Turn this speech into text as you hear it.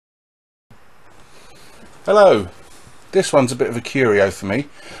Hello, this one's a bit of a curio for me.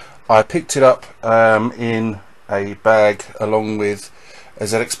 I picked it up in a bag along with a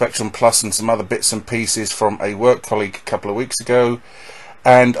ZX Spectrum Plus and some other bits and pieces from a work colleague a couple of weeks ago,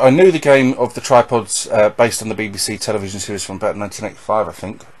 and I knew the game of the tripods based on the BBC television series from about 1985 I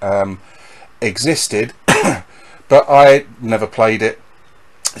think existed but I never played it.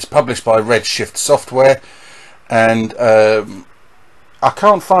 It's published by Redshift Software, and I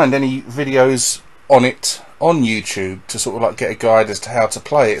can't find any videos on it on YouTube to sort of like get a guide as to how to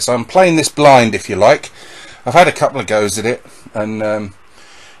play it, so I'm playing this blind, if you like. I've had a couple of goes at it, and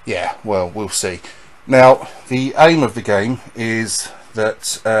yeah, well, we'll see. Now, the aim of the game is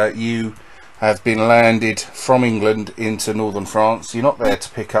that you have been landed from England into northern France. You're not there to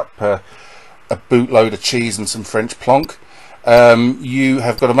pick up a bootload of cheese and some French plonk. You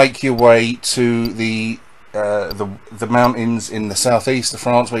have got to make your way to the mountains in the southeast of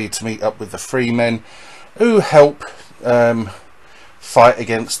France, where you're to meet up with the free men who help fight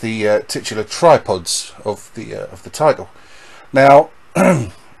against the titular tripods of the title. Now,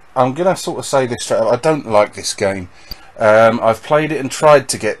 I'm gonna sort of say this straight up. I don't like this game. I've played it and tried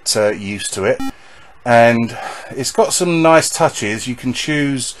to get used to it, and it's got some nice touches. You can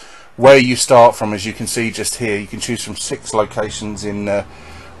choose where you start from, as you can see just here. You can choose from 6 locations in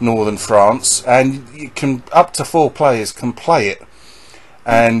northern France, and you can, up to 4 players can play it,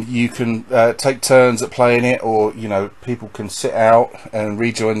 and you can take turns at playing it, or you know, people can sit out and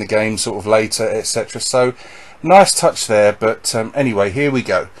rejoin the game sort of later, etc. So nice touch there. But anyway, here we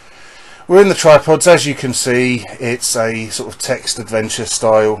go. We're in the tripods. As you can see, it's a sort of text adventure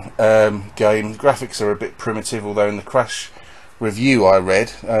style game. Graphics are a bit primitive, although in the Crash review I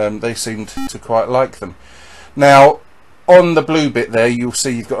read they seemed to quite like them. Now, on the blue bit there, you'll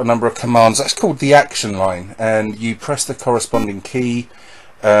see you've got a number of commands. That's called the action line, and you press the corresponding key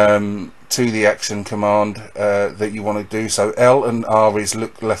to the action command that you want to do. So L and R is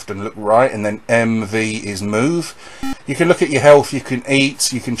look left and look right, and then MV is move. You can look at your health, you can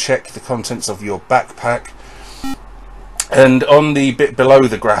eat, you can check the contents of your backpack, and on the bit below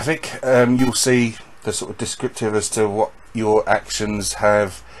the graphic you'll see the sort of descriptive as to what your actions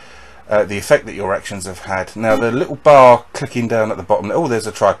have, the effect that your actions have had. Now, the little bar clicking down at the bottom, oh, there's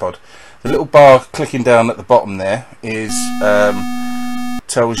a tripod. The little bar clicking down at the bottom there is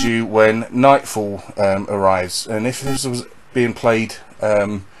tells you when nightfall arrives, and if this was being played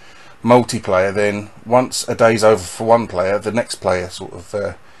multiplayer, then once a day's over for one player, the next player sort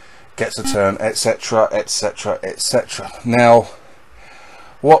of gets a turn, etc, etc, etc. Now,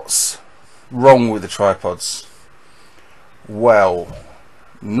 what's wrong with the tripods? Well,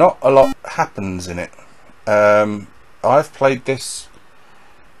 not a lot happens in it. I've played this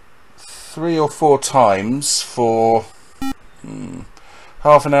 3 or 4 times for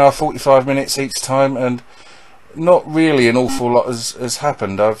half an hour, 45 minutes each time, and not really an awful lot has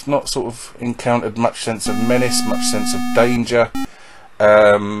happened. I've not sort of encountered much sense of menace, much sense of danger,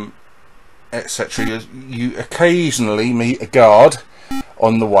 etc. You occasionally meet a guard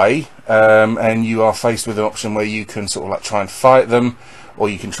on the way, and you are faced with an option where you can sort of like try and fight them, or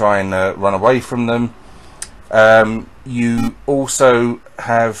you can try and run away from them. You also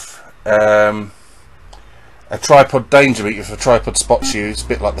have a tripod danger meter. If a tripod spots you, it's a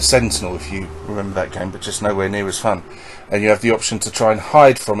bit like the Sentinel, if you remember that game, but just nowhere near as fun. And you have the option to try and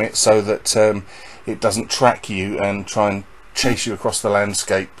hide from it, so that it doesn't track you and try and chase you across the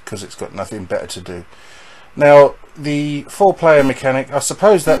landscape, because it's got nothing better to do. Now, the 4-player mechanic, I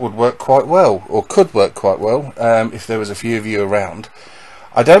suppose that would work quite well, or could work quite well, if there was a few of you around.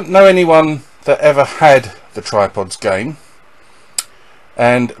 I don't know anyone that ever had the tripods game,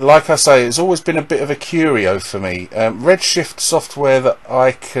 and like I say, it's always been a bit of a curio for me. Redshift Software, that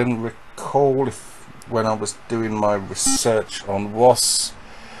I can recall when I was doing my research on WOS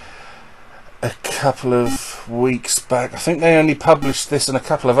a couple of weeks back, I think they only published this and a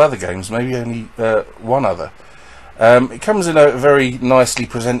couple of other games, maybe only one other. It comes in a very nicely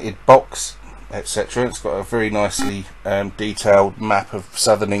presented box, etc. It's got a very nicely detailed map of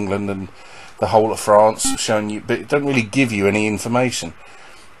southern England and the whole of France showing you, but it doesn't really give you any information.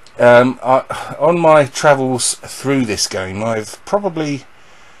 On my travels through this game, I've probably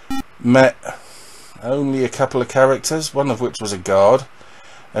met only a couple of characters, one of which was a guard,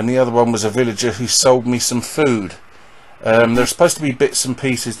 and the other one was a villager who sold me some food. There's supposed to be bits and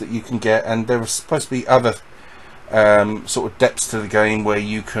pieces that you can get, and there are supposed to be other sort of depths to the game where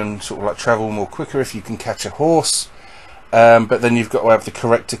you can sort of like travel more quicker if you can catch a horse, but then you've got to have the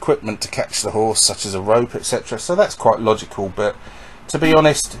correct equipment to catch the horse, such as a rope, etc. So that's quite logical, but to be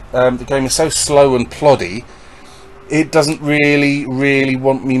honest, the game is so slow and ploddy, it doesn't really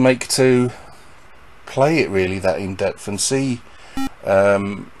want me to play it really that in depth and see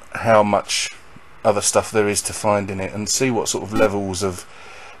how much other stuff there is to find in it, and see what sort of levels of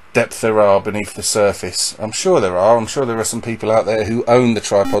depth there are beneath the surface. I'm sure there are. I'm sure there are some people out there who own the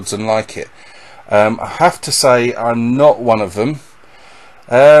tripods and like it. I have to say I'm not one of them,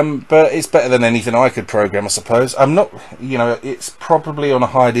 but it's better than anything I could program, I suppose. I'm not, you know, it's probably on a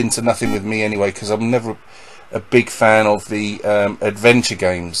hide into nothing with me anyway, because I'm never a big fan of the adventure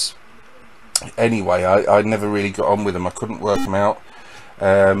games. Anyway, I never really got on with them. I couldn't work them out.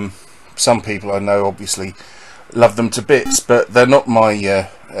 Some people I know obviously love them to bits, but they're not my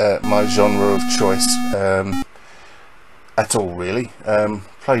my genre of choice at all, really.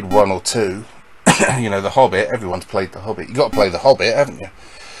 Played one or two. You know, The Hobbit. Everyone's played The Hobbit. You got to play The Hobbit, haven't you?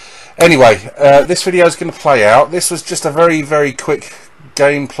 Anyway, this video is going to play out. This was just a very, very quick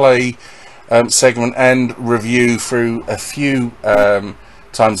gameplay segment and review through a few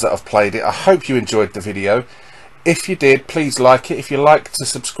times that I've played it. I hope you enjoyed the video. If you did, please like it. If you like to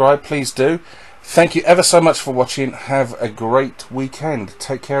subscribe, please do. Thank you ever so much for watching. Have a great weekend.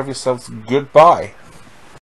 Take care of yourselves. Goodbye.